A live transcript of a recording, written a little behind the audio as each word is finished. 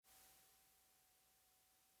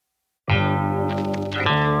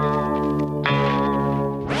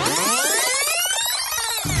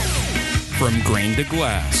grain to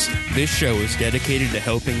glass, this show is dedicated to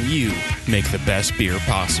helping you make the best beer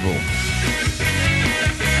possible.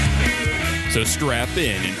 So strap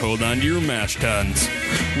in and hold on to your mash tuns.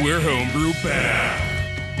 We're Homebrew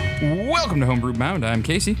Bound. Welcome to Homebrew Bound. I'm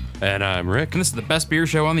Casey. And I'm Rick. And this is the best beer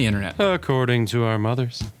show on the internet. According to our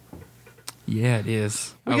mothers. Yeah, it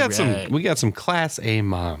is. We got some Class A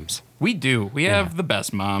moms. We do. We have the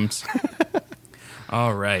best moms.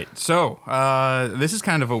 All right. So, this is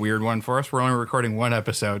kind of a weird one for us. We're only recording one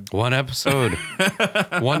episode. One episode.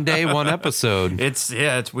 One day, one episode.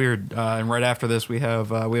 It's weird. And right after this, we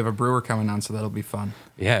have a brewer coming on, so that'll be fun.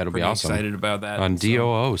 Yeah, it'll be Pretty awesome. Excited about that. On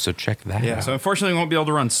DOO, so check that Yeah, out. so unfortunately, we won't be able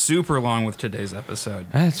to run super long with today's episode.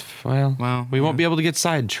 Well, we won't be able to get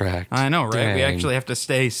sidetracked. I know, right? Dang. We actually have to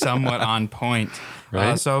stay somewhat on point.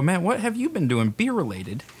 Right? So, man, what have you been doing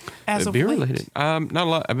beer-related as of beer late? related? Not a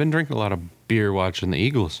lot. I've been drinking a lot of beer watching the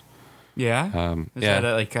Eagles. Yeah? Is yeah.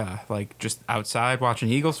 that like just outside watching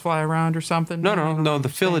eagles fly around or something? No. The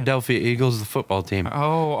Philadelphia Eagles, the football team.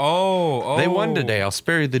 Oh. They won today. I'll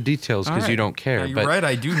spare you the details because you don't care. You're right.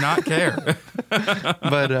 I do not care.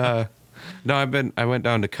 But no, I went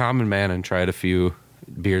down to Common Man and tried a few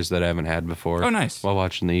beers that I haven't had before. Oh, nice. While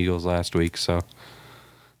watching the Eagles last week, so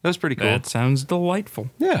that was pretty cool. That sounds delightful.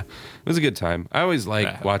 Yeah, it was a good time. I always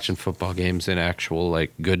like watching football games in actual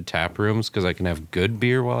like good tap rooms because I can have good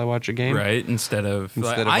beer while I watch a game. Right,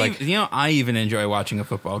 I even enjoy watching a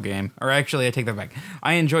football game. Or actually, I take that back.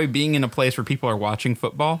 I enjoy being in a place where people are watching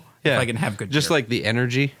football. Yeah, if I can have good just beer. like the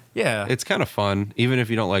energy. Yeah. It's kind of fun, even if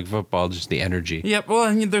you don't like football, just the energy. Yep. Well,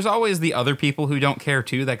 I mean, there's always the other people who don't care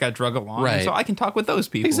too that got drug along. Right. So I can talk with those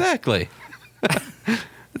people. Exactly.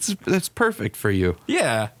 That's perfect for you.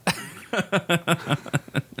 Yeah.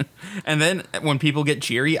 And then when people get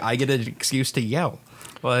cheery, I get an excuse to yell.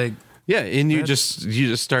 Like, yeah, and you just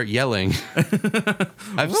start yelling.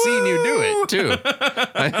 I've seen you do it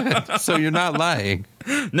too. So you're not lying.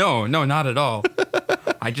 no, not at all.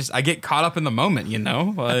 I get caught up in the moment, you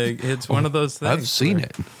know? Like, it's one of those things. I've seen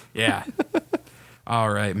it. Yeah.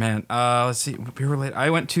 All right, man. Let's see. Beer related. I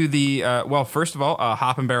went to the, first of all,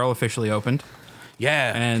 Hop and Barrel officially opened.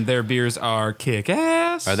 Yeah. And their beers are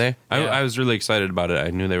kick-ass. Are they? Yeah. I was really excited about it.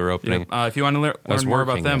 I knew they were opening. Yep. If you want to learn more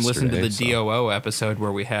about working them, listen to the yesterday, DOO episode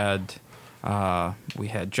where we had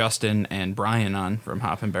Justin and Brian on from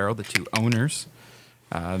Hop and Barrel, the two owners.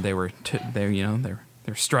 They're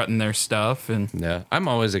strutting their stuff, and Yeah. I'm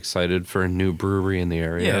always excited for a new brewery in the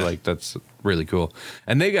area. Yeah. Like, that's really cool.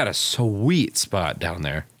 And they got a sweet spot down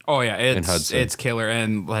there. oh yeah, Hudson. it's killer.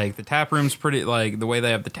 And like the tap room's pretty. Like the way they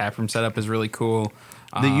have the tap room set up is really cool.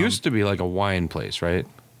 They used to be like a wine place, right?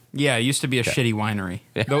 Yeah, it used to be a shitty winery.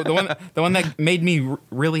 The one that made me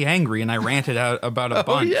really angry, and I ranted out about a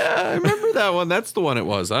bunch. Oh, yeah. I remember that one. That's the one it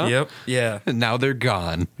was, huh? Yep. Yeah. And now they're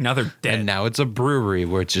gone. Now they're dead. And now it's a brewery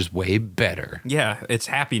where it's just way better. Yeah, it's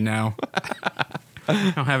happy now.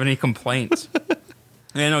 I don't have any complaints.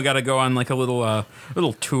 And I got to go on like a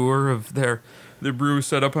little tour of their brew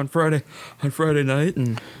set up on Friday night,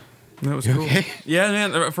 and that was cool. Okay? Yeah,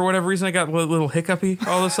 man. For whatever reason, I got a little hiccupy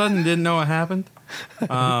all of a sudden. Didn't know what happened.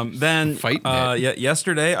 Then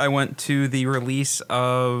yesterday I went to the release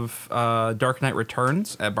of Dark Knight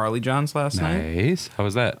Returns at Barley John's last night. Nice. How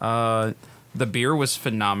was that? The beer was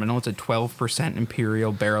phenomenal. It's a 12%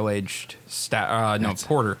 Imperial barrel-aged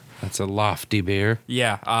porter. That's a lofty beer.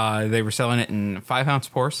 Yeah, they were selling it in 5-ounce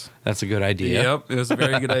pours. That's a good idea. Yep, it was a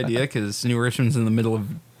very good idea because New Richmond's in the middle of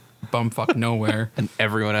bumfuck nowhere. And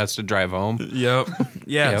everyone has to drive home. Yep.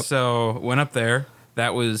 Yeah. Yep. So went up there.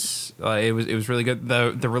 That was it was really good.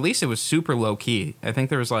 The release, it was super low key. I think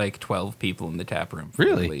there was like 12 people in the tap room for the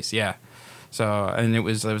Really? release. Yeah. So and it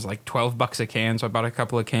was like $12 a can. So I bought a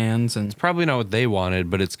couple of cans and Probably not what they wanted,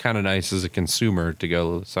 but it's kind of nice as a consumer to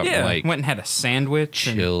go something like went and had a sandwich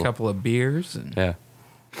chill. and a couple of beers and yeah.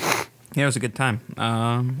 it was a good time.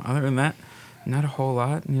 Other than that, not a whole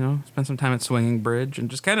lot. You know, spent some time at Swinging Bridge and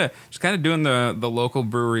just kind of doing the local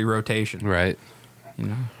brewery rotation. Right. You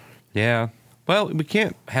know. Yeah. Well, we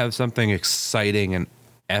can't have something exciting and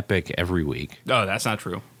epic every week. Oh, that's not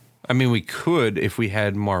true. I mean, we could if we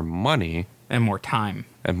had more money And more time.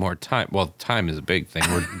 and more time. Well, time is a big thing.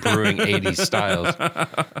 We're brewing 80 styles.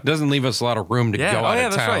 It doesn't leave us a lot of room to go out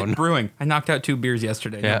of that's town. right. Brewing. I knocked out 2 beers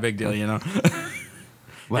yesterday. Yeah. No big deal, you know.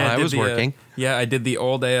 Well, Yeah, I did was working. I did the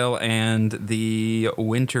old ale and the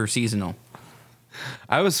winter seasonal.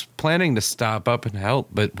 I was planning to stop up and help,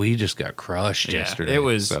 but we just got crushed yesterday. It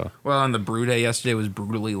was, so. on the brew day yesterday was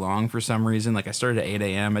brutally long for some reason. Like I started at 8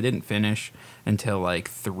 a.m. I didn't finish until like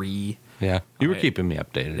 3. Yeah, you were keeping me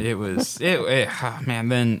updated. It was, man,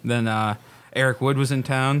 then Eric Wood was in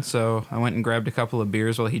town, so I went and grabbed a couple of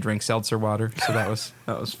beers while he drank seltzer water. So that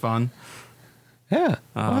was fun. Yeah.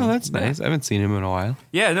 Oh, that's nice. I haven't seen him in a while.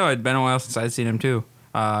 Yeah, no, it'd been a while since I'd seen him too.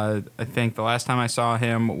 I think the last time I saw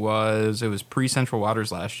him was pre-Central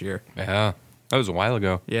Waters last year. Yeah. That was a while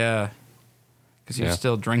ago. Yeah, because he was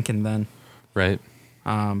still drinking then. Right.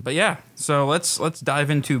 But yeah, so let's dive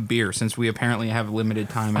into beer since we apparently have limited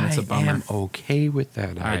time and it's a bummer. I am okay with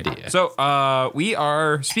that idea. So we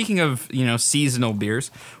are, speaking of seasonal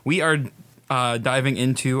beers, we are diving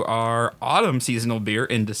into our autumn seasonal beer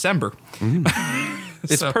in December.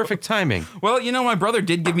 It's perfect timing. Well, my brother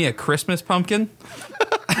did give me a Christmas pumpkin.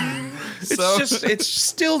 It's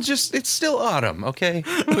still autumn, okay?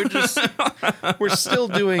 We're still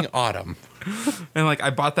doing autumn. And I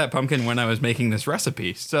bought that pumpkin when I was making this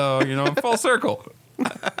recipe. So, full circle. All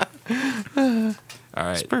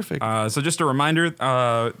right. It's perfect. So just a reminder,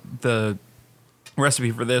 the recipe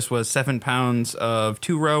for this was 7 pounds of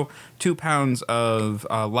 2-row, 2 pounds of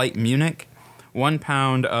light Munich, 1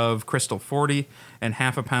 pound of Crystal 40, and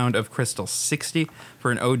half a pound of Crystal 60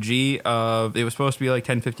 for an OG of, it was supposed to be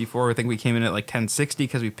 1054. I think we came in at 1060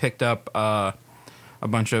 because we picked up a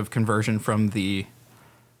bunch of conversion from the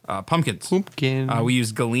pumpkins. Pumpkin. We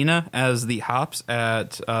used Galena as the hops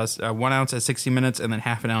at 1 ounce at 60 minutes and then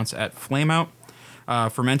half an ounce at Flame Out.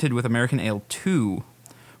 Fermented with American Ale 2,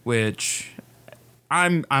 which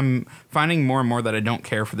I'm finding more and more that I don't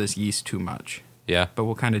care for this yeast too much. Yeah. But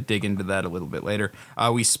we'll kind of dig into that a little bit later.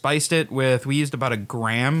 We spiced it we used about a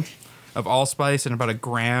gram of allspice and about a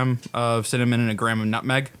gram of cinnamon and a gram of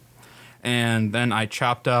nutmeg. And then I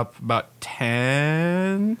chopped up about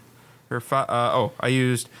 10 or 5. I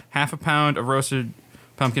used half a pound of roasted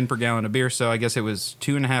pumpkin per gallon of beer. So I guess it was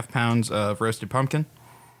 2.5 pounds of roasted pumpkin.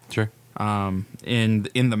 Sure. In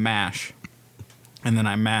the mash. And then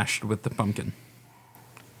I mashed with the pumpkin.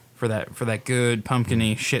 For that good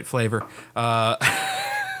pumpkin-y shit flavor.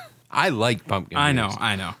 I like pumpkin beers.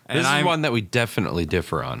 I know. And This is one that we definitely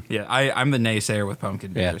differ on. Yeah, I'm the naysayer with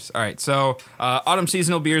pumpkin beers. All right, so autumn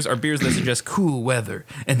seasonal beers are beers that suggest cool weather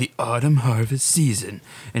and the autumn harvest season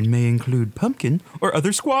and may include pumpkin or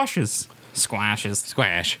other squashes. Squash.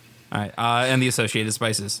 All right, and the associated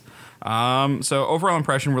spices. So overall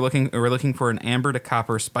impression, we're looking for an amber to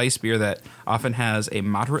copper spice beer that often has a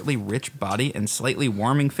moderately rich body and slightly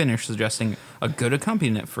warming finish, suggesting a good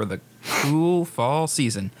accompaniment for the cool fall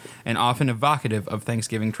season, and often evocative of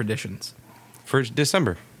Thanksgiving traditions. For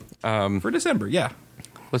December. For December, yeah.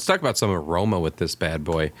 Let's talk about some aroma with this bad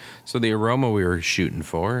boy. So the aroma we were shooting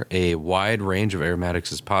for, a wide range of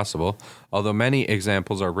aromatics is possible, although many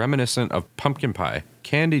examples are reminiscent of pumpkin pie,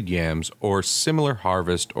 candied yams, or similar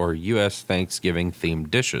harvest or U.S. Thanksgiving themed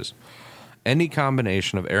dishes. Any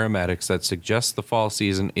combination of aromatics that suggests the fall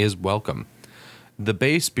season is welcome. The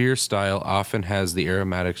base beer style often has the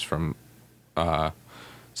aromatics from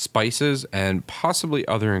spices and possibly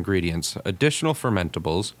other ingredients, additional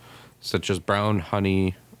fermentables, such as brown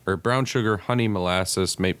sugar, honey,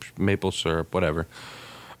 molasses, maple syrup, whatever,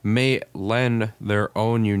 may lend their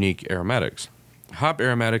own unique aromatics. Hop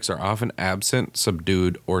aromatics are often absent,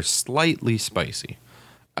 subdued, or slightly spicy.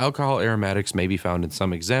 Alcohol aromatics may be found in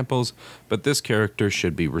some examples, but this character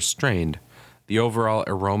should be restrained. The overall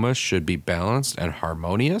aroma should be balanced and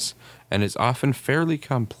harmonious, and is often fairly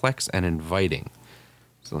complex and inviting.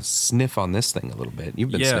 So let's sniff on this thing a little bit. You've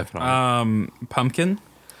been sniffing on it. Pumpkin.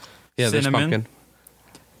 Yeah, cinnamon, there's pumpkin.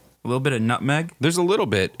 A little bit of nutmeg. There's a little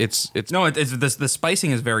bit. It's the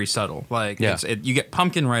spicing is very subtle. You get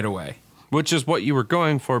pumpkin right away. Which is what you were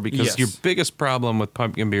going for, because Yes. your biggest problem with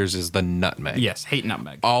pumpkin beers is the nutmeg. Yes, hate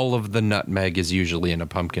nutmeg. All of the nutmeg is usually in a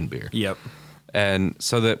pumpkin beer. Yep. And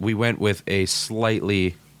so that we went with a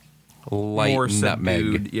slightly light More nutmeg.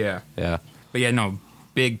 subdued, yeah. Yeah. But yeah, no,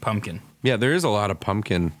 big pumpkin. Yeah, there is a lot of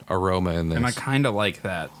pumpkin aroma in this. And I kind of like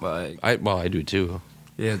that. I do too.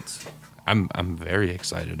 It's I'm very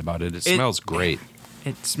excited about it. It smells great.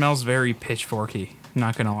 It smells very pitchforky.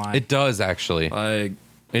 Not gonna lie. It does actually.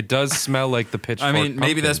 It does smell like the pitchfork. I mean, maybe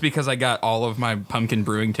pumpkin. that's because I got all of my pumpkin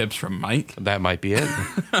brewing tips from Mike. That might be it.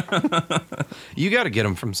 You got to get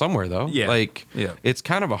them from somewhere, though. Yeah. It's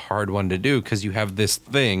kind of a hard one to do because you have this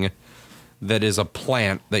thing that is a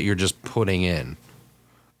plant that you're just putting in.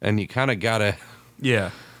 And you kind of got to,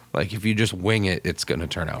 Yeah. if you just wing it, it's going to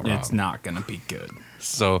turn out wrong. It's not gonna be good.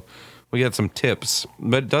 So we got some tips,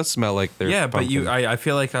 but it does smell like there's pumpkin. But I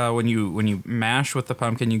feel like when you mash with the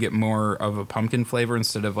pumpkin, you get more of a pumpkin flavor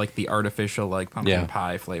instead of the artificial pumpkin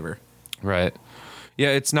pie flavor. Right. Yeah,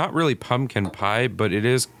 it's not really pumpkin pie, but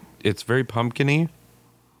it's very pumpkin-y.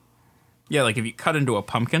 Yeah, if you cut into a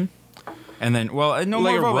pumpkin, And then, well, no,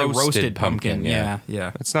 Like more a of a roasted roasted pumpkin. pumpkin, Yeah, yeah.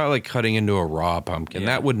 yeah. It's not like cutting into a raw pumpkin. Yeah.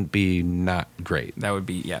 That wouldn't be not great. That would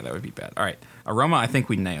be bad. All right. Aroma, I think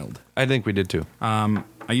we nailed. I think we did too. Are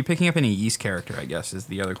you picking up any yeast character, I guess, is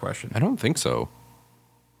the other question. I don't think so.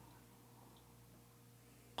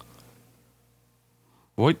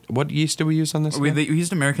 What yeast do we use on this? We again?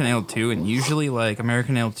 used American Ale 2, and usually, like,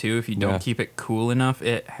 American Ale 2, if you don't Yeah. keep it cool enough,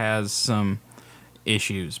 it has some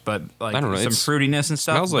issues, but, like, I don't know, some it's- fruitiness and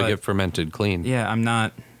stuff. Smells like but it fermented clean. Yeah, I'm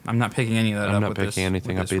not picking any of that up. I'm not with picking this,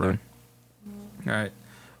 anything with up this either. run. All right.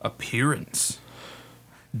 Appearance.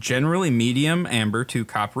 Generally medium amber to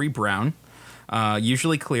coppery brown.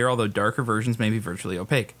 Usually clear, although darker versions may be virtually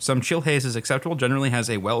opaque. Some chill haze is acceptable. Generally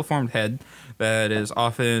has a well-formed head that is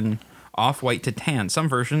often off-white to tan. Some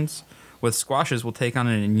versions with squashes will take on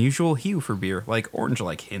an unusual hue for beer, like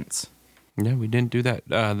orange-like hints. Yeah, we didn't do that.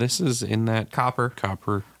 This is in that Copper.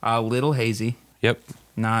 A little hazy. Yep.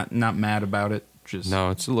 Not mad about it. Just No,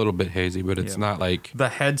 it's a little bit hazy, but it's Yeah. not like. the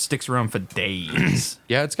head sticks around for days.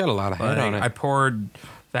 Yeah, it's got a lot of head on it. I poured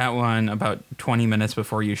that one about 20 minutes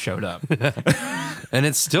before you showed up. And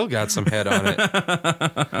it's still got some head on it.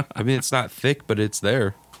 I mean, it's not thick, but it's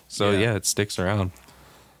there. So Yeah. yeah, it sticks around.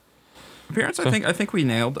 Appearance, I think we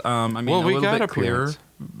nailed. I mean, Well, a we little got bit clearer appearance.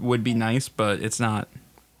 would be nice, but it's not.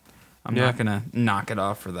 I'm Yeah. not gonna knock it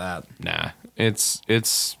off for that. Nah,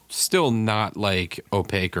 it's still not like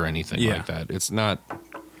opaque or anything Yeah. like that. It's not.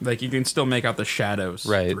 Like you can still make out the shadows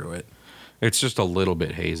Right. through it. It's just a little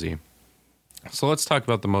bit hazy. So let's talk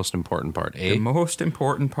about the most important part, The most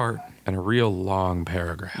important part. and a real long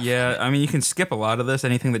paragraph. Yeah, I mean, you can skip a lot of this.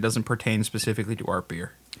 Anything that doesn't pertain specifically to art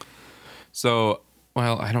beer. So,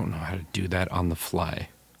 well, I don't know how to do that on the fly.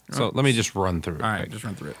 So Oh. let me just run through it. All right, quick. just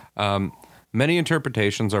run through it. Many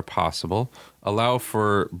interpretations are possible. Allow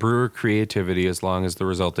for brewer creativity as long as the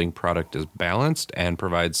resulting product is balanced and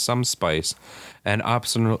provides some spice and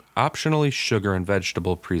optionally sugar and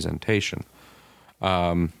vegetable presentation.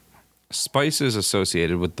 Spices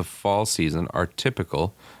associated with the fall season are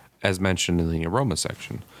typical, as mentioned in the aroma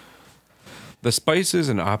section. The spices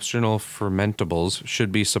and optional fermentables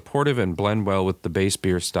should be supportive and blend well with the base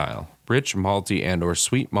beer style. Rich, malty, and or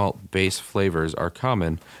sweet malt base flavors are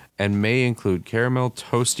common and may include caramel,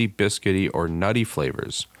 toasty, biscuity, or nutty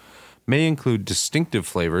flavors. May include distinctive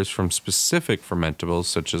flavors from specific fermentables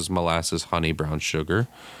such as molasses, honey, brown sugar,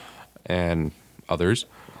 and others,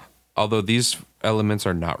 although these elements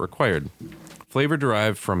are not required. Flavor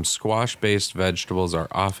derived from squash-based vegetables are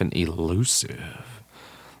often elusive.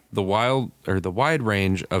 The wide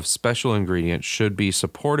range of special ingredients should be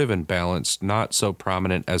supportive and balanced, not so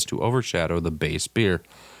prominent as to overshadow the base beer.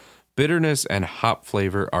 Bitterness and hop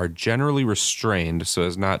flavor are generally restrained so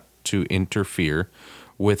as not to interfere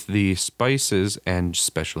with the spices and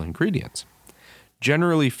special ingredients.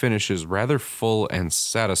 Generally finishes rather full and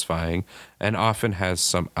satisfying and often has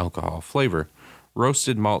some alcohol flavor.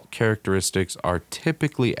 Roasted malt characteristics are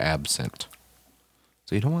typically absent.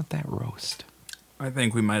 So you don't want that roast. I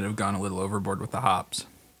think we might have gone a little overboard with the hops.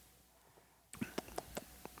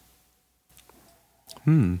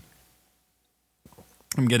 I'm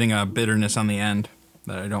getting a bitterness on the end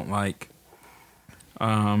that I don't like.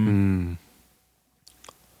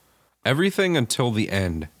 Everything until the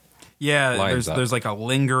end. Yeah, Lines up. there's like a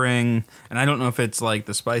lingering, and I don't know if it's like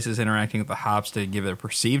the spices interacting with the hops to give it a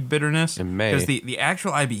perceived bitterness. It may. Because the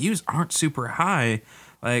actual IBUs aren't super high.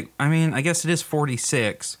 Like, I mean, I guess it is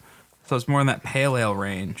 46, so it's more in that pale ale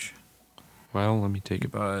range. Well, let me take a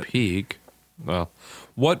But- peek. Well,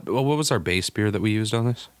 what was our base beer that we used on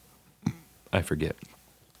this? I forget.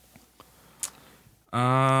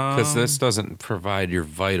 Because this doesn't provide your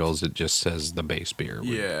vitals; it just says the base beer.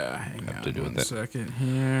 Yeah, hang on to do with one it. second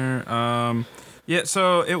here. Yeah,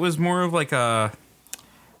 so it was more of like a.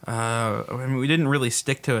 I mean, we didn't really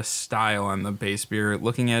stick to a style on the base beer.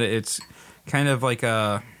 Looking at it, it's kind of like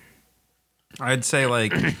a. I'd say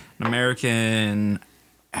like an American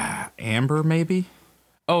amber, maybe.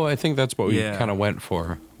 Oh, I think that's what we Yeah. kind of went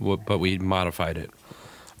for, but we modified it.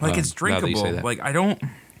 Like it's now that you say drinkable. that. Like I don't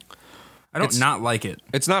It's- not like it.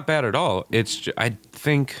 It's not bad at all. I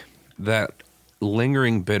think that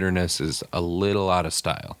lingering bitterness is a little out of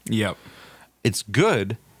style. Yep. It's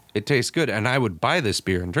good. It tastes good, and I would buy this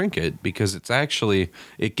beer and drink it because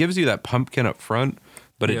it gives you that pumpkin up front,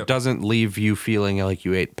 but Yep. it doesn't leave you feeling like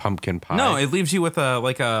you ate pumpkin pie. No, it leaves you with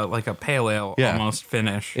a pale ale Yeah. almost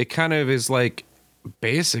finish. It kind of is like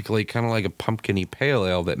basically kind of like a pumpkin-y pale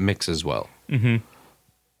ale that mixes well. Mm-hmm.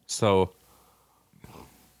 So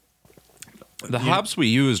the hops we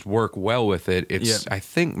used work well with it. It's Yeah. I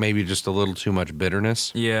think maybe just a little too much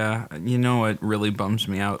bitterness. Yeah, you know what really bums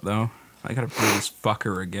me out though? I gotta brew this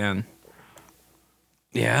fucker again.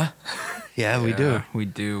 Yeah. Yeah, we do. We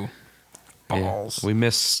do. Yeah. Balls. We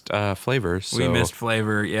missed flavors. We so- missed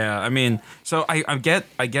flavor. Yeah. I mean, so I get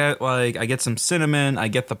some cinnamon. I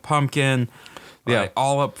get the pumpkin. Yeah. Like,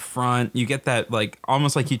 all up front. You get that, like,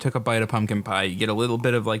 almost like you took a bite of pumpkin pie. You get a little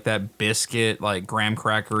bit of, like, that biscuit, like, graham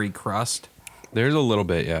crackery crust. There's a little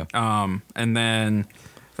bit, yeah. And then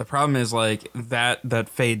the problem is, like, that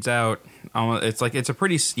fades out. It's like, it's a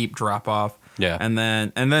pretty steep drop off. Yeah. And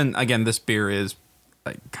then again, this beer is,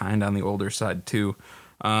 like, kind of on the older side, too.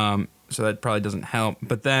 So that probably doesn't help.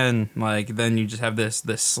 But then you just have this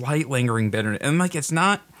slight lingering bitterness. And, like, it's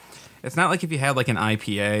not like if you had, like, an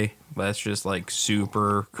IPA that's just, like,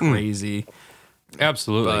 super crazy.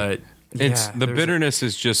 Absolutely. But It's yeah, the there's bitterness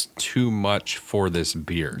is just too much for this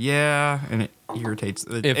beer. Yeah, and it irritates.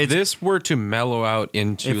 If this were to mellow out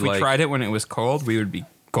into if we tried it when it was cold, we would be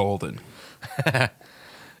golden.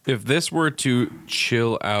 if this were to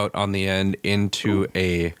chill out on the end into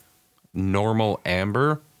a normal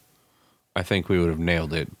amber, I think we would have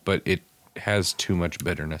nailed it. But it has too much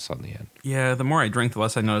bitterness on the end. Yeah, the more I drink, the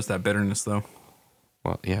less I notice that bitterness, though.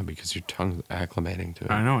 Well, yeah, because your tongue's acclimating to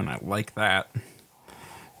it. I know, and I like that.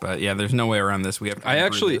 But yeah, there's no way around this. We have to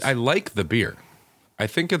brew this. I like the beer. I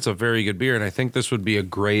think it's a very good beer, and I think this would be a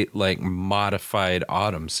great, like, modified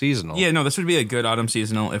autumn seasonal. Yeah, no, this would be a good autumn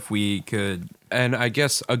seasonal if we could. And I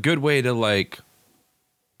guess a good way to like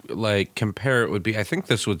compare it would be, I think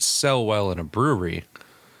this would sell well in a brewery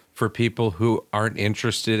for people who aren't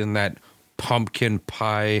interested in that pumpkin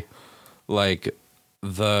pie, like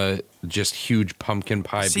the just huge pumpkin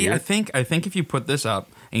pie See, beer. I think if you put this up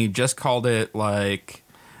and you just called it like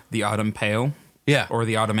the Autumn Pale, Yeah. or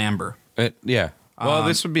the Autumn Amber, Yeah. Well,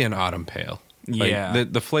 this would be an autumn pale. Like, yeah.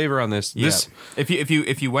 The flavor on this. yeah. This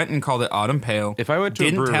If you went and called it Autumn Pale, If I went to a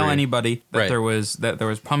didn't tell brewery- anybody that Right. there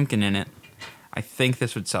was pumpkin in it, I think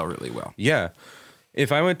this would sell really well. Yeah.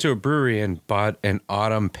 If I went to a brewery and bought an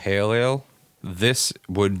autumn pale ale, this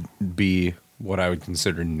would be what I would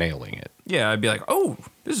consider nailing it. Yeah, I'd be like, oh,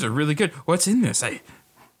 this is a really good. What's in this?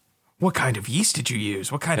 What kind of yeast did you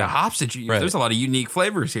use? What kind of hops did you use? Right. There's a lot of unique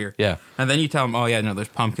flavors here. Yeah. And then you tell them, oh, yeah, no, there's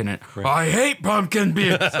pumpkin in it. I hate pumpkin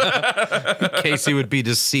beers. Casey would be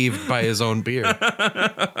deceived by his own beer.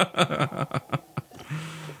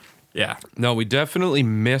 Yeah. No, we definitely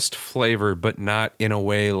missed flavor, but not in a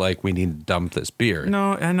way like we need to dump this beer.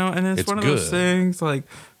 No, I know. And it's It's one of those good. things like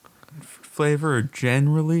flavor are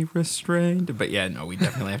generally restrained. But yeah, no, we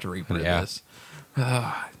definitely have to rebrew Yeah. this.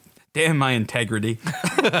 Damn my integrity.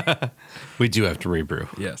 We do have to rebrew.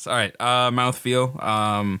 Yes. All right.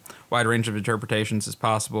 Mouthfeel. Wide range of interpretations is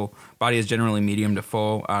possible. Body is generally medium to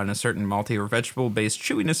full, and a certain malty or vegetable-based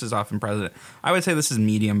chewiness is often present. I would say this is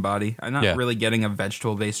medium body. I'm not Yeah. really getting a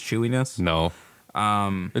vegetable-based chewiness. No.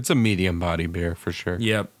 It's a medium body beer for sure.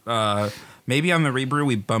 Yep. Maybe on the rebrew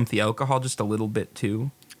we bumped the alcohol just a little bit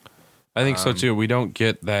too. I think so too. We don't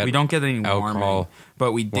get that. We don't get any alcohol warming,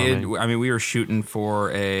 but we did. warming. I mean, we were shooting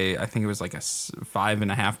for I think it was like a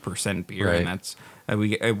 5.5% beer, Right. and that's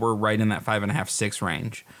we're right in that 5.5-6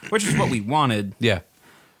 range, which is what we wanted. Yeah.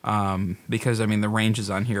 Because I mean the ranges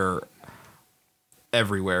on here are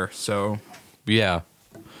everywhere. So Yeah.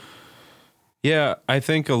 Yeah, I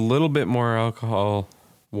think a little bit more alcohol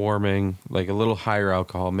warming, like a little higher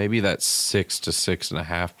alcohol, maybe that 6 to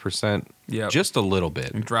 6.5%. Yep. Just a little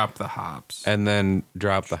bit. drop the hops. And then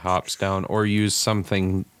drop the hops down or use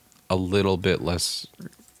something a little bit less.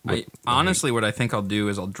 Honestly, what I think I'll do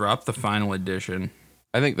is I'll drop the final edition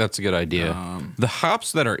I think that's a good idea. The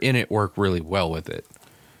hops that are in it work really well with it.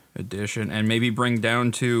 and maybe bring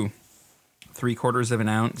down to 3/4 of an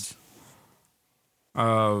ounce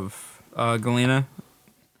of Galena.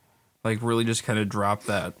 Like really just kind of drop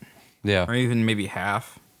that, Yeah. or even maybe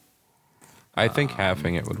half. I think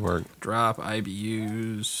halving it would work. Drop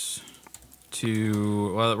IBUs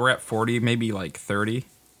to, well, we're at 40, maybe like 30,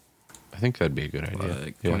 I think that'd be a good idea.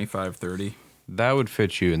 like Yeah. 25, 30. That would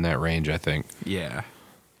fit you in that range, I think. Yeah.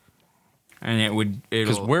 And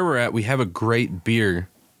Because it'll, where we're at, we have a great beer.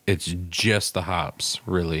 It's just the hops,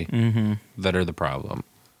 really, that are the problem.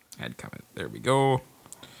 Add comment. There we go.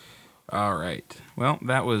 All right. Well,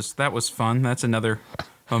 that was fun. That's another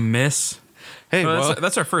a miss. Hey, Well, well,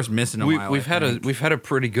 that's our first miss in a while. we've I think. we've had a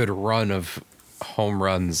pretty good run of home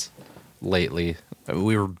runs lately.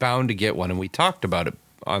 We were bound to get one, and we talked about it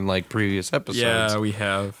on like previous episodes. Yeah, we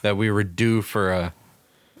have that we were due for a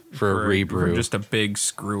rebrew. Just a big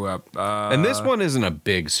screw up. And this one isn't a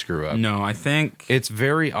big screw up. No, I think It's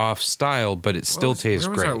very off style, but it still tastes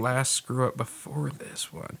where was great. our last screw up before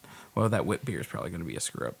this one? Well, that whip beer is probably going to be a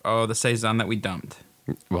screw up. Oh, the saison that we dumped,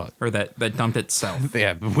 Well, or that dumped itself.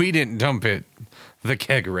 yeah, but we didn't dump it. The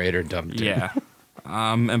kegerator dumped it. Yeah.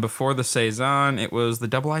 And before the Saison, it was the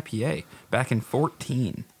double IPA back in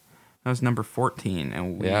 14. That was number 14.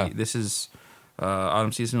 And this is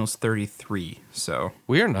Autumn Seasonal's 33. So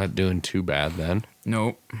We are not doing too bad then.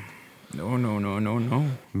 nope. No.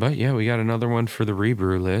 But yeah, we got another one for the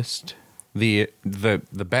rebrew list. The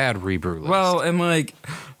bad rebrew list. Well, and like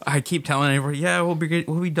I keep telling everybody, yeah, we'll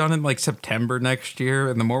be done in like September next year,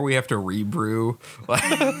 and the more we have to rebrew,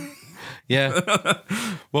 like yeah.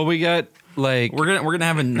 Well, we got like we're gonna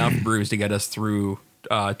have enough brews to get us through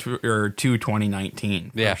to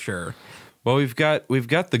 2019 for sure. Well, we've got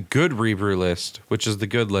the good rebrew list, which is the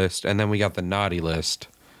good list, and then we got the naughty list,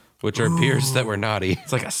 which are beers that were naughty.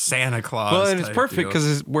 It's like a Santa Claus. Well, and it's type perfect deal.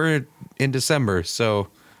 because we're in December, so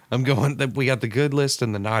I'm going that we got the good list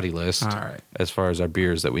and the naughty list. All right. As far as our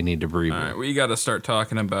beers that we need to brew. All right, we got to start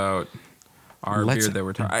talking about our Let's beer that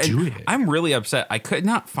we're do talking. it. I'm really upset. I could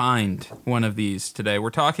not find one of these today. We're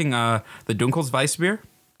talking the Dunkels Weiss beer.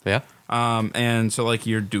 Yeah. And so like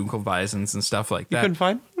your Dunkelweisens and stuff like that. You couldn't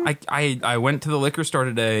find? I went to the liquor store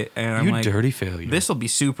today and I'm You like, dirty failure. this will be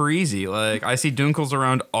super easy. Like I see Dunkels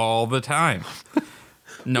around all the time.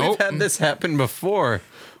 Nope. We've had this happen before.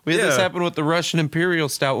 We had this Yeah. happen with the Russian Imperial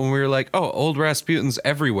Stout when we were like, oh, Old Rasputin's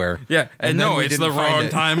everywhere. Yeah, and then no, we it's didn't the find wrong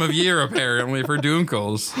it. time of year apparently for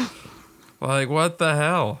Dunkels. Like what the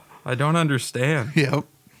hell? I don't understand. Yep.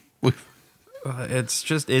 It's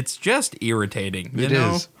just irritating. You It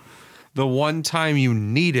know? is. The one time you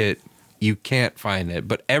need it, you can't find it.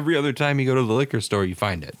 But every other time you go to the liquor store, you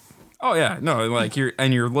find it. Oh yeah, no, like you're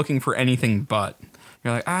looking for anything but.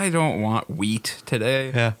 You're like, I don't want wheat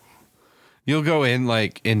today. Yeah. You'll go in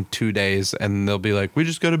like in 2 days and they'll be like, we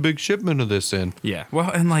just got a big shipment of this in. Yeah. Well,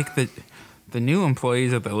 and like the new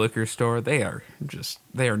employees at the liquor store, they are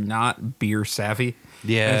not beer savvy.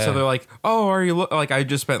 Yeah. And so they're like, "Oh, are you like I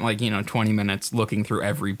just spent like, 20 minutes looking through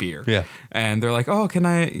every beer." Yeah. And they're like, "Oh, can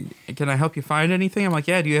I help you find anything?" I'm like,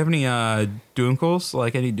 "Yeah, do you have any Dunkels?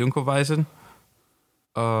 Like any Dunkelweizen?"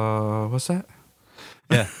 What's that?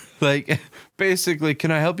 Yeah. Like, basically,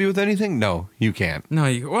 can I help you with anything? No, you can't. No,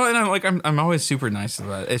 and I'm always super nice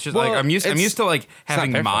about it. It's just Well, like I'm used to like not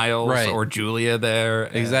having their fault. Miles Right. or Julia there.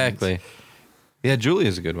 and- Exactly. Yeah,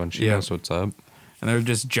 Julia's a good one. She Yeah. knows what's up. And they're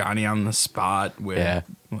just Johnny on the spot with Yeah.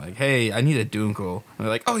 like, hey, I need a Dunkel. And they're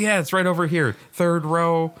like, oh yeah, it's right over here, third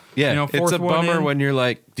row. Yeah, fourth it's a one bummer in. when you're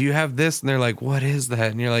like, do you have this? And they're like, what is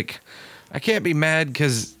that? And you're like, I can't be mad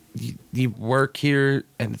because you work here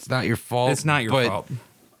and it's not your fault. It's not your but fault.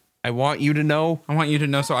 I want you to know. I want you to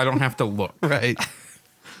know so I don't have to look Right.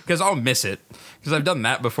 because I'll miss it because I've done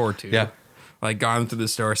that before too. Yeah. Like gone through the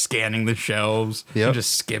store, scanning the shelves, Yep. and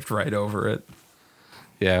just skipped right over it.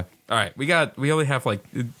 Yeah. All right, we only have like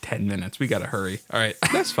 10 minutes. We got to hurry. All right.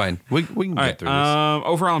 That's fine. We can All get right. through this.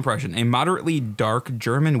 Overall impression: a moderately dark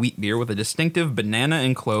German wheat beer with a distinctive banana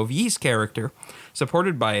and clove yeast character,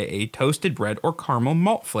 supported by a toasted bread or caramel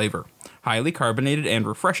malt flavor. Highly carbonated and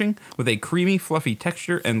refreshing, with a creamy, fluffy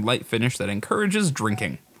texture and light finish that encourages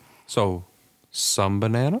drinking. So, some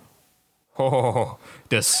banana? Oh,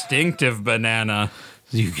 distinctive banana.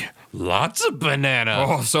 You get lots of banana.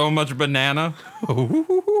 Oh, so much banana.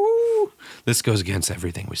 This goes against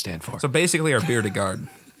everything we stand for. So basically, our beer de garde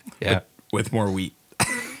Yeah. with more wheat.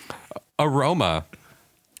 Aroma.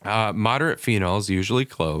 Moderate phenols, usually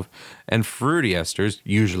clove, and fruity esters,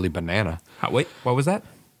 usually banana. Wait, what was that?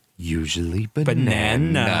 Usually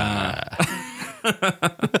banana.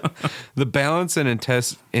 The balance and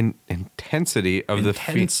intensity of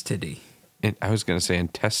Intensity. I was going to say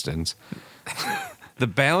intestines. The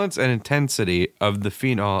balance and intensity of the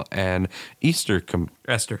phenol and ester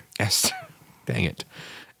dang it.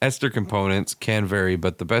 Ester components can vary,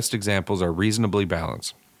 but the best examples are reasonably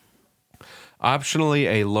balanced. Optionally,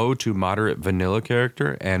 a low to moderate vanilla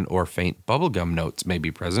character and or faint bubblegum notes may be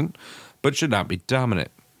present, but should not be dominant.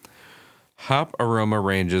 Hop aroma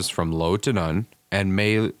ranges from low to none and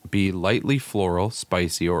may be lightly floral,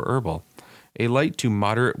 spicy, or herbal. A light to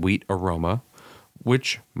moderate wheat aroma,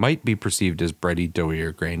 which might be perceived as bready, doughy,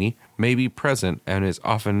 or grainy, may be present and is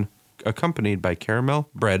often accompanied by caramel,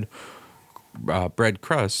 bread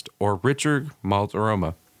crust, or richer malt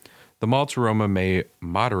aroma. The malt aroma may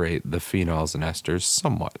moderate the phenols and esters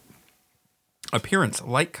somewhat. Appearance: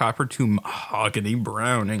 light copper to mahogany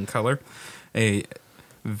brown in color. A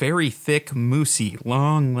very thick, moussey,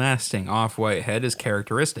 long-lasting off-white head is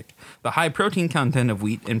characteristic. The high protein content of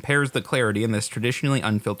wheat impairs the clarity in this traditionally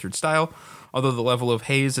unfiltered style, although the level of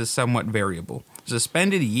haze is somewhat variable.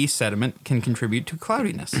 Suspended yeast sediment can contribute to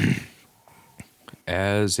cloudiness.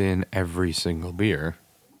 As in every single beer,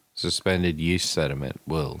 suspended yeast sediment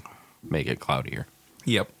will make it cloudier.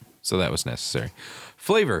 Yep. So that was necessary.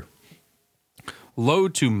 Flavor. Low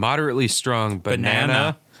to moderately strong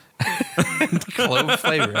banana. Clove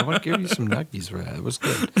flavor. I want to give you some nuggies for that. It was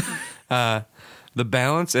good. The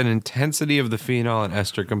balance and intensity of the phenol and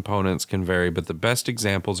ester components can vary, but the best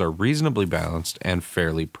examples are reasonably balanced and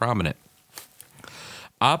fairly prominent.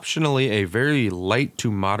 Optionally, a very light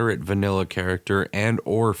to moderate vanilla character and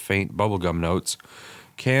or faint bubblegum notes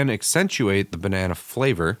can accentuate the banana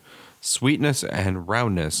flavor, sweetness, and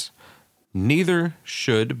roundness. Neither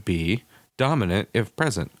should be dominant if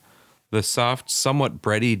present. The soft, somewhat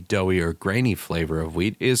bready, doughy, or grainy flavor of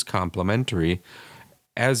wheat is complementary,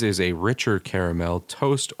 as is a richer caramel,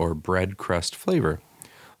 toast, or bread crust flavor.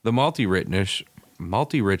 The malty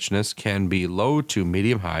richness can be low to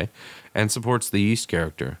medium-high and supports the yeast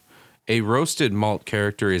character. A roasted malt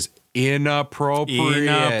character is inappropriate.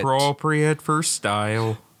 Inappropriate for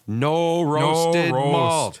style. No roasted roast.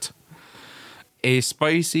 malt. A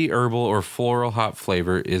spicy, herbal, or floral hop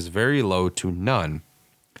flavor is very low to none,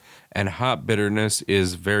 and hop bitterness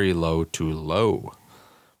is very low to low.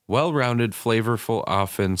 Well-rounded, flavorful,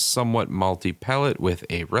 often somewhat malty palate with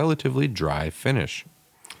a relatively dry finish.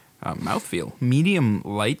 Mouthfeel. Medium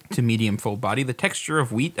light to medium full body. The texture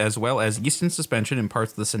of wheat as well as yeast in suspension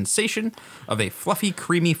imparts the sensation of a fluffy,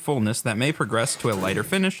 creamy fullness that may progress to a lighter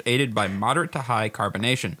finish, aided by moderate to high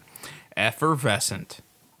carbonation. Effervescent.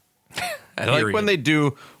 I like when they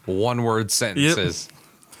do one-word sentences. Yep.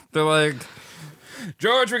 They're like,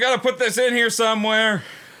 George, we got to put this in here somewhere.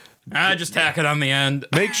 Just tack it on the end.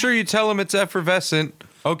 Make sure you tell them it's effervescent.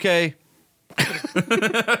 Okay.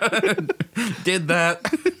 Did that.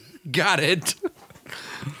 Got it.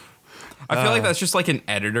 I feel like that's just like an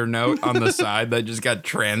editor note on the side that just got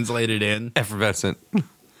translated in. Effervescent.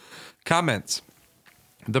 Comments.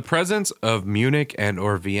 The presence of Munich and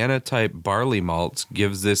or Vienna type barley malts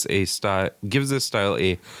gives this style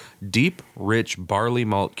a deep, rich barley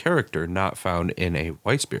malt character not found in a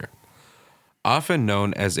Weissbier. Often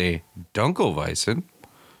known as a Dunkelweizen,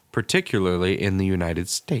 particularly in the United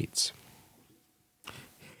States.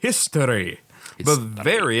 History.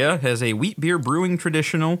 Bavaria has a wheat beer brewing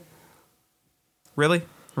traditional. Really?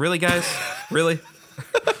 Really, guys? Really?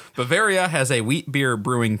 Bavaria has a wheat beer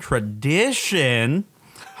brewing tradition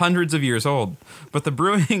hundreds of years old, but the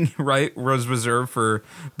brewing right was reserved for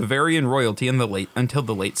Bavarian royalty until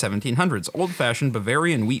the late 1700s. Old-fashioned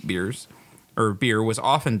Bavarian wheat beer was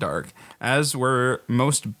often dark, as were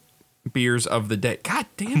most beers of the day. God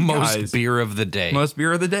damn, guys. Most beer of the day. Most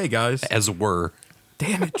beer of the day, guys. As were.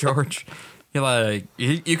 Damn it, George. You're like,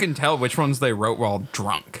 you can tell which ones they wrote while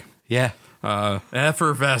drunk. Yeah.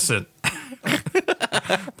 Effervescent.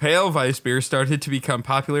 Pale Weiss beer started to become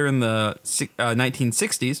popular in the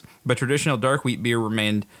 1960s, but traditional dark wheat beer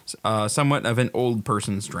remained somewhat of an old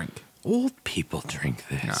person's drink. Old people drink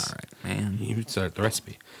this. All right, man. You start the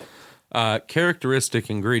recipe. Characteristic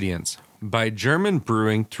ingredients. By German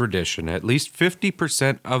brewing tradition, at least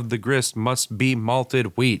 50% of the grist must be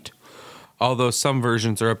malted wheat, although some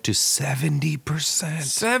versions are up to 70%.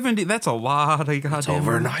 70, that's a lot. It's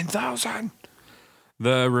over 9,000.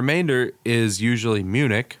 The remainder is usually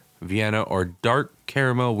Munich, Vienna, or dark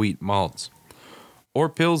caramel wheat malts, or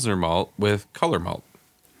Pilsner malt with color malt.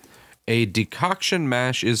 A decoction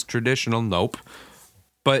mash is traditional, nope,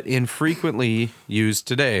 but infrequently used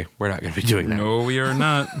today. We're not going to be doing that. No, we are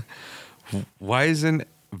not. Weizen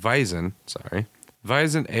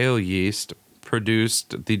ale yeast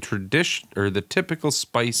produced the typical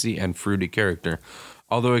spicy and fruity character,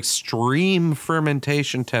 although extreme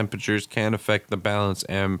fermentation temperatures can affect the balance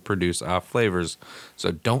and produce off flavors.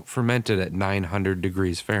 So don't ferment it at 900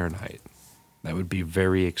 degrees Fahrenheit. That would be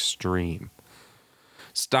very extreme.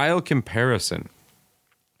 Style comparison.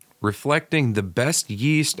 Reflecting the best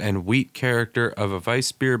yeast and wheat character of a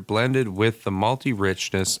Weissbier blended with the malty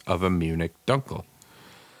richness of a Munich Dunkel.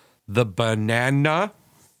 The banana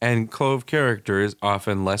and clove character is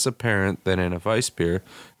often less apparent than in a Weissbier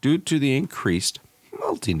due to the increased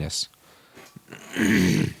maltiness.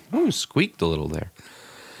 Oh, squeaked a little there.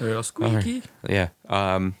 Real squeaky. Yeah.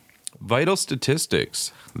 Vital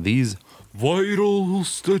statistics. These vital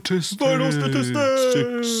statistics.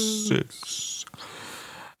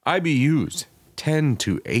 IBUs, 10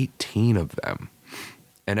 to 18 of them.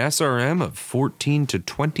 An SRM of 14 to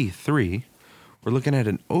 23. We're looking at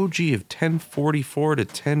an OG of 1044 to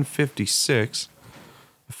 1056.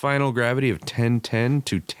 A final gravity of 1010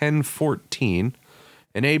 to 1014.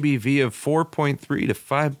 An ABV of 4.3 to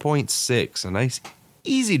 5.6. A nice,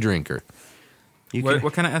 easy drinker.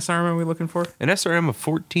 What kind of SRM are we looking for? An SRM of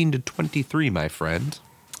 14 to 23, my friend.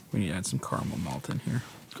 We need to add some caramel malt in here.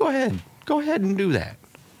 Go ahead. Go ahead and do that.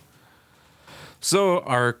 So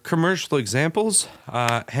our commercial examples,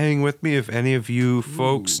 hang with me if any of you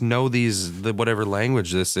folks know whatever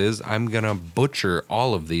language this is. I'm going to butcher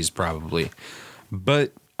all of these probably,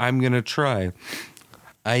 but I'm going to try.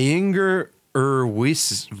 Einger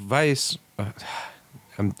Weiss,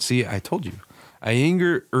 see, I told you.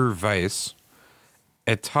 Einger Weiss,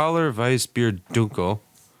 Etaler Weissbier Dunkel,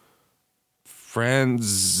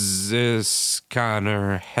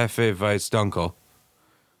 Franziskaner Hefe Weiss Dunkel,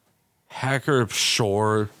 Hacker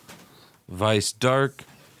Shore, Weiss Dark,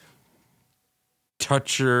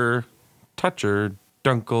 Toucher,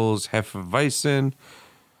 Dunkels, Hefeweizen,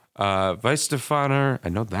 Weisstefaner, I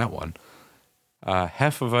know that one,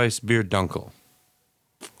 Hefeweiss Bier Dunkel.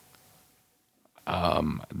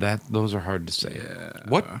 Those are hard to say. Yeah.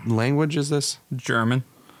 What language is this? German.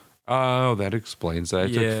 Oh, that explains that.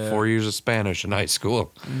 I took 4 years of Spanish in high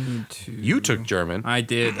school. You took German. I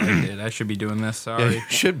did. I should be doing this. Yeah, Sorry. you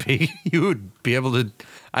should be. You would be able to.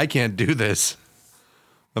 I can't do this.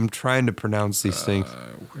 I'm trying to pronounce these things.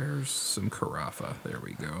 Where's some carafa? There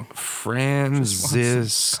we go.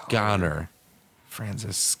 Franziskaner.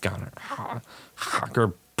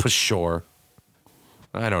 Hacker Pashore.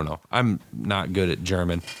 I don't know. I'm not good at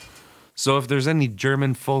German. So if there's any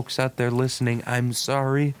German folks out there listening, I'm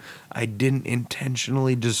sorry. I didn't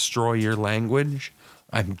intentionally destroy your language.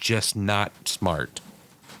 I'm just not smart.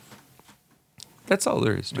 That's all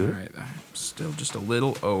there is to All it. right. I'm still just a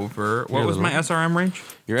little over. What You're a was my little- SRM range?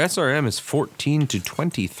 Your SRM is 14 to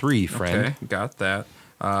 23, friend. Okay, got that.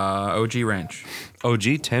 OG range.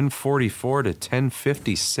 OG 1044 to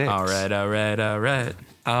 1056. All right. All right.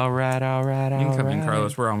 You can come in,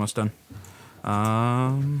 Carlos. We're almost done.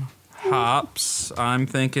 Hops. I'm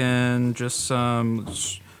thinking just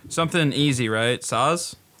something easy, right?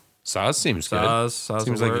 Saz? Saz seems good. Saz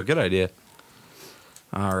Seems will like a work. good idea.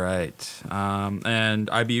 All right. And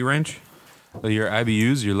IBU range? Well, your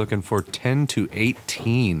IBUs, you're looking for 10 to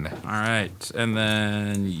 18. All right. And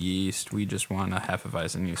then yeast. We just want a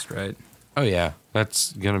Hefeweizen yeast, right? Oh, yeah.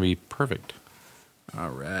 That's going to be perfect. All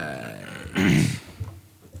right.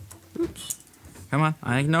 Oops. Come on.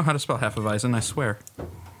 I know how to spell Hefeweizen, I swear.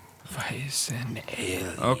 Weizen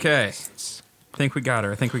ale. Okay. Think we got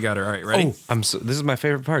her. All right, ready? Oh, this is my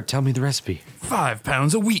favorite part. Tell me the recipe. 5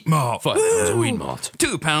 pounds of wheat malt. 5 pounds of wheat malt.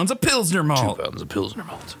 2 pounds of Pilsner malt. 2 pounds of Pilsner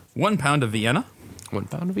malt. 1 pound of Vienna. 1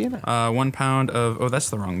 pound of Vienna. 1 pound of... Oh, that's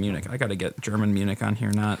the wrong Munich. I got to get German Munich on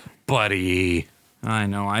here, not... Buddy. I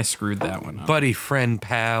know. I screwed that one up. Buddy, friend,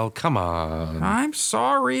 pal. Come on. I'm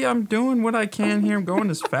sorry. I'm doing what I can here. I'm going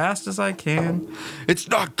as fast as I can. It's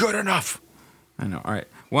not good enough. I know. All right.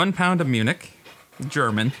 1 pound of Munich.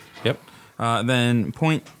 German. Yep. Then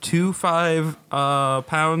 0.25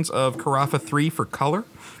 pounds of Carafa 3 for color.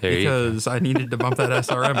 There you go. Because I needed to bump that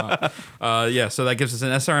SRM up. Yeah, so that gives us an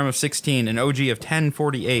SRM of 16, an OG of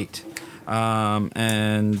 1048,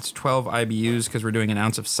 and 12 IBUs because we're doing an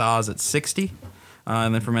ounce of Saz at 60,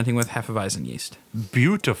 and then fermenting with Hefeweizen yeast.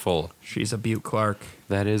 Beautiful. She's a Butte Clark.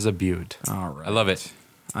 That is a beaut. All right. I love it.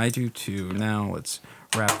 I do too. Now let's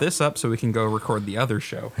wrap this up so we can go record the other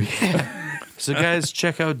show. So, guys,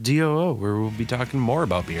 check out DOO, where we'll be talking more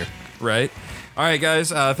about beer. Right. All right,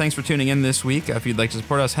 guys. Thanks for tuning in this week. If you'd like to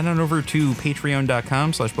support us, head on over to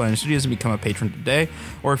patreon.com/Blind Studios and become a patron today.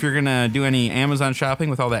 Or if you're going to do any Amazon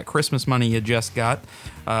shopping with all that Christmas money you just got,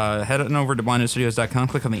 head on over to blindstudios.com,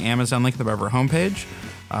 click on the Amazon link at the bottom of our homepage,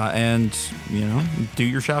 and, do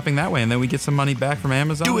your shopping that way. And then we get some money back from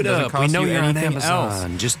Amazon. Do it doesn't up. cost We know you you're on anything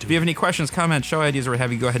Amazon. else. Just do If you have any questions, comments, show ideas, or what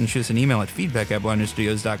have you, go ahead and shoot us an email at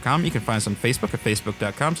feedback@blindstudios.com. You can find us on Facebook at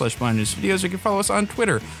facebook.com/blindstudios. You can follow us on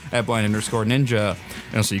Twitter at blind_ninja. And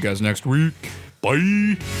I'll see you guys next week.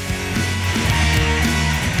 Bye.